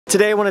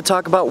Today I want to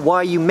talk about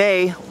why you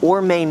may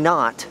or may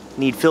not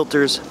need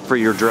filters for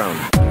your drone.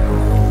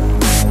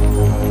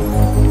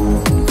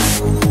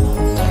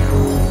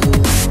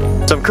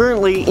 So I'm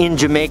currently in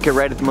Jamaica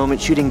right at the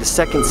moment shooting the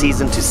second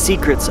season to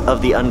Secrets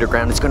of the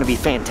Underground. It's going to be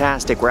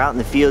fantastic. We're out in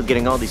the field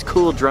getting all these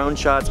cool drone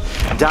shots,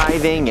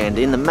 diving and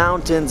in the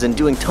mountains and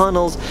doing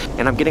tunnels,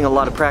 and I'm getting a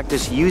lot of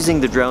practice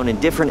using the drone in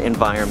different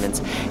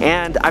environments.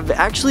 And I've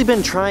actually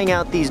been trying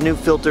out these new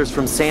filters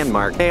from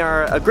Sandmark. They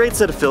are a great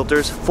set of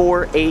filters,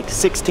 4, 8,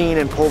 16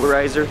 and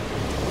polarizer,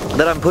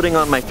 that I'm putting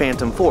on my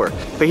Phantom 4.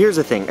 But here's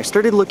the thing, I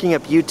started looking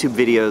up YouTube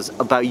videos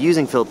about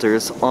using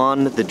filters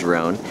on the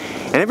drone,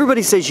 and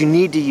everybody says you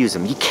need to use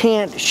them. You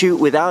can't shoot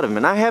without them,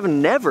 and I have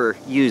never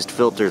used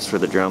filters for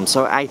the drone,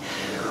 so I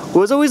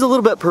was always a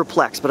little bit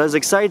perplexed, but I was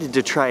excited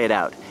to try it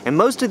out. And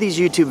most of these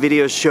YouTube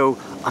videos show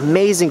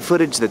amazing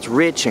footage that's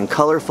rich and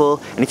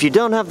colorful, and if you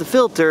don't have the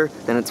filter,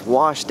 then it's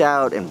washed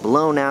out and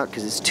blown out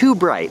because it's too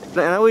bright.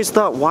 And I always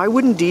thought, why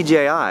wouldn't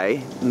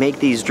DJI make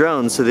these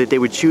drones so that they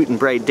would shoot in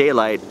bright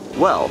daylight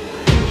well?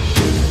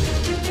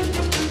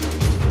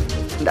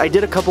 And I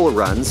did a couple of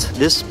runs.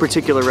 This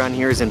particular run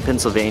here is in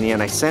Pennsylvania,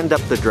 and I send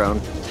up the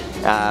drone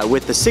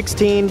with the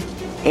 16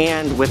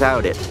 and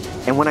without it.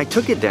 And when I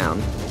took it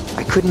down,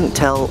 I couldn't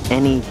tell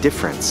any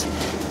difference.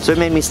 So it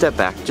made me step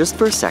back just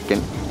for a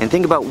second and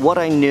think about what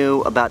I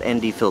knew about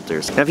ND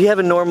filters. Now if you have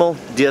a normal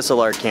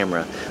DSLR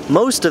camera,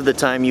 most of the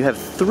time you have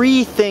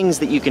 3 things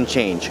that you can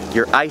change.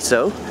 Your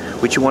ISO,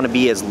 which you want to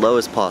be as low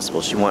as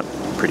possible, so you want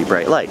pretty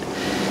bright light.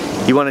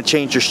 You want to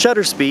change your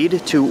shutter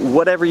speed to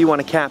whatever you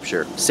want to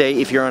capture. Say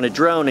if you're on a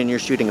drone and you're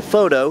shooting a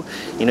photo,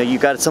 you know,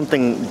 you've got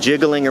something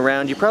jiggling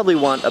around, you probably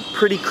want a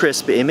pretty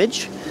crisp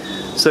image,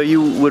 so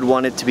you would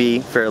want it to be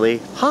fairly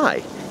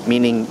high,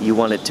 meaning you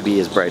want it to be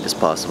as bright as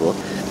possible.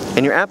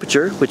 And your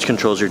aperture, which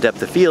controls your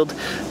depth of field,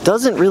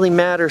 doesn't really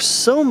matter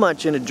so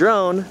much in a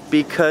drone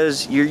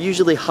because you're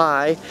usually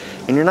high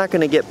and you're not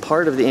going to get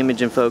part of the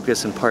image in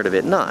focus and part of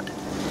it not.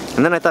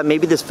 And then I thought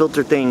maybe this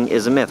filter thing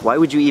is a myth. Why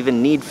would you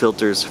even need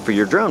filters for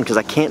your drone? Because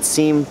I can't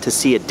seem to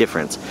see a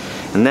difference.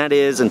 And that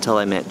is until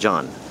I met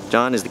John.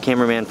 John is the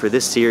cameraman for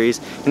this series,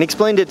 and he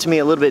explained it to me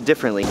a little bit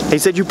differently. He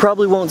said you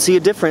probably won't see a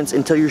difference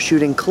until you're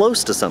shooting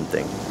close to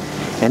something.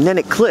 And then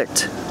it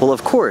clicked. Well,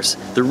 of course,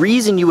 the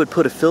reason you would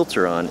put a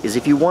filter on is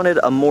if you wanted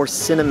a more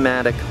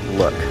cinematic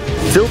look.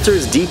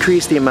 Filters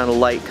decrease the amount of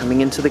light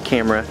coming into the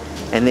camera,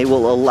 and they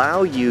will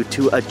allow you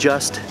to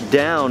adjust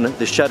down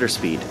the shutter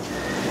speed.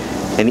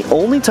 And the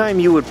only time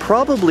you would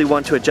probably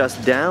want to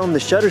adjust down the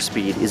shutter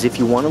speed is if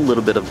you want a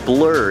little bit of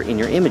blur in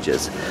your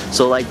images.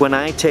 So like when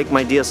I take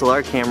my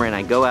DSLR camera and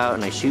I go out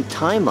and I shoot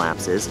time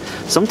lapses,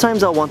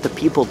 sometimes I'll want the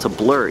people to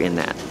blur in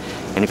that.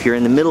 And if you're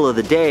in the middle of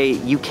the day,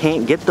 you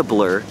can't get the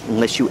blur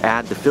unless you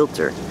add the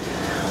filter.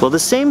 Well, the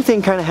same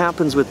thing kind of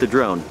happens with the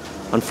drone.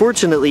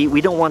 Unfortunately,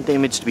 we don't want the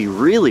image to be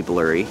really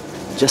blurry,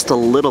 just a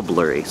little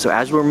blurry. So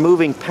as we're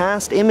moving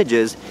past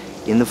images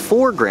in the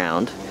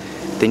foreground,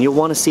 then you'll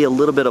want to see a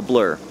little bit of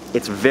blur.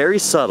 It's very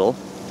subtle,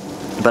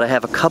 but I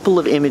have a couple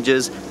of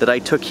images that I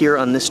took here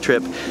on this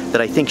trip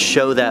that I think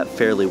show that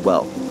fairly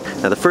well.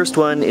 Now the first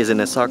one is in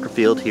a soccer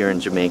field here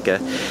in Jamaica,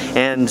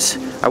 and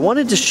I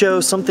wanted to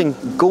show something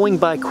going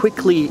by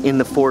quickly in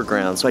the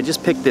foreground, so I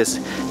just picked this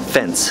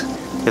fence.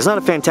 It's not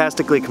a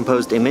fantastically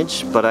composed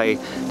image, but I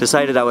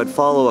decided I would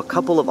follow a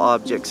couple of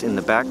objects in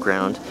the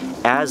background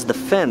as the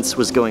fence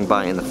was going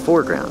by in the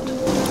foreground.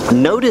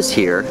 Notice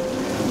here,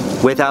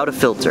 without a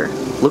filter,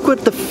 look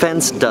what the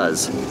fence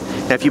does.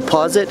 Now if you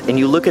pause it and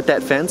you look at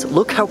that fence,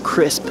 look how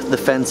crisp the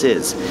fence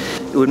is.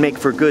 It would make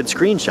for good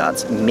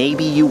screenshots.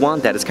 Maybe you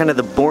want that. It's kind of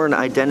the Bourne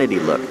Identity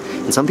look.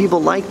 And some people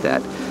like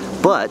that.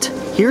 But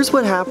here's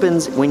what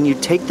happens when you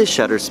take the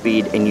shutter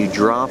speed and you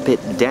drop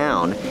it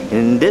down. And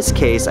in this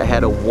case, I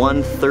had a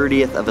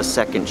 1/30th of a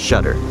second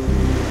shutter.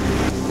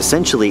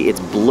 Essentially,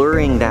 it's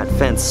blurring that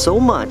fence so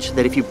much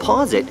that if you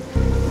pause it,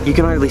 you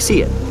can hardly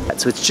see it.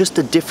 So it's just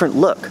a different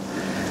look.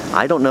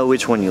 I don't know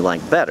which one you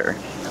like better.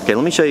 Okay,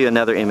 let me show you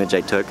another image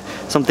I took,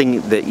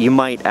 something that you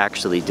might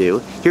actually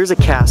do. Here's a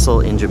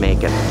castle in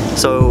Jamaica.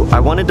 So I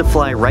wanted to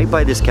fly right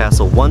by this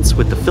castle, once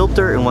with the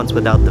filter and once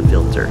without the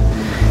filter.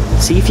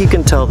 See if you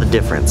can tell the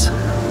difference.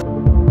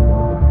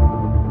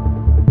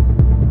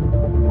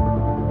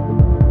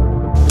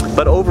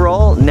 But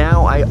overall,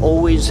 now I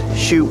always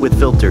shoot with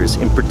filters.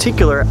 In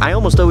particular, I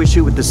almost always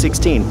shoot with the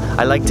 16.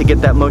 I like to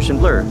get that motion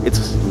blur.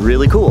 It's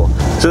really cool.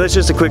 So that's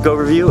just a quick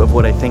overview of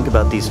what I think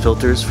about these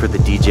filters for the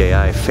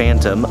DJI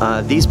Phantom.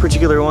 These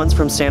particular ones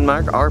from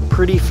Sandmark are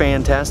pretty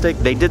fantastic.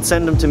 They did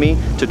send them to me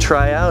to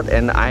try out,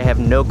 and I have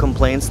no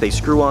complaints. They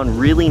screw on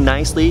really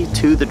nicely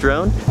to the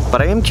drone.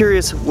 But I am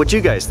curious what you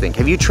guys think.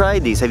 Have you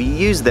tried these? Have you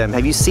used them?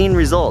 Have you seen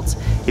results?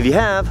 If you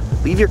have,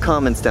 leave your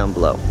comments down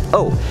below.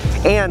 Oh,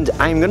 and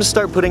I'm gonna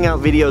start putting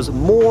out videos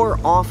more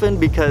often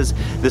because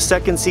the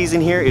second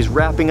season here is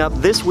wrapping up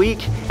this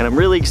week, and I'm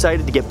really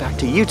excited to get back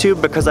to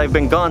YouTube because I've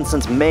been gone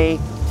since May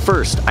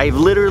 1st. I've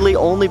literally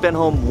only been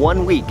home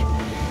 1 week,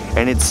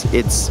 and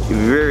it's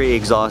very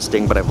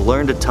exhausting, but I've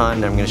learned a ton,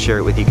 and I'm gonna share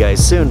it with you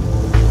guys soon.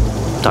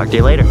 Talk to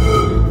you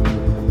later.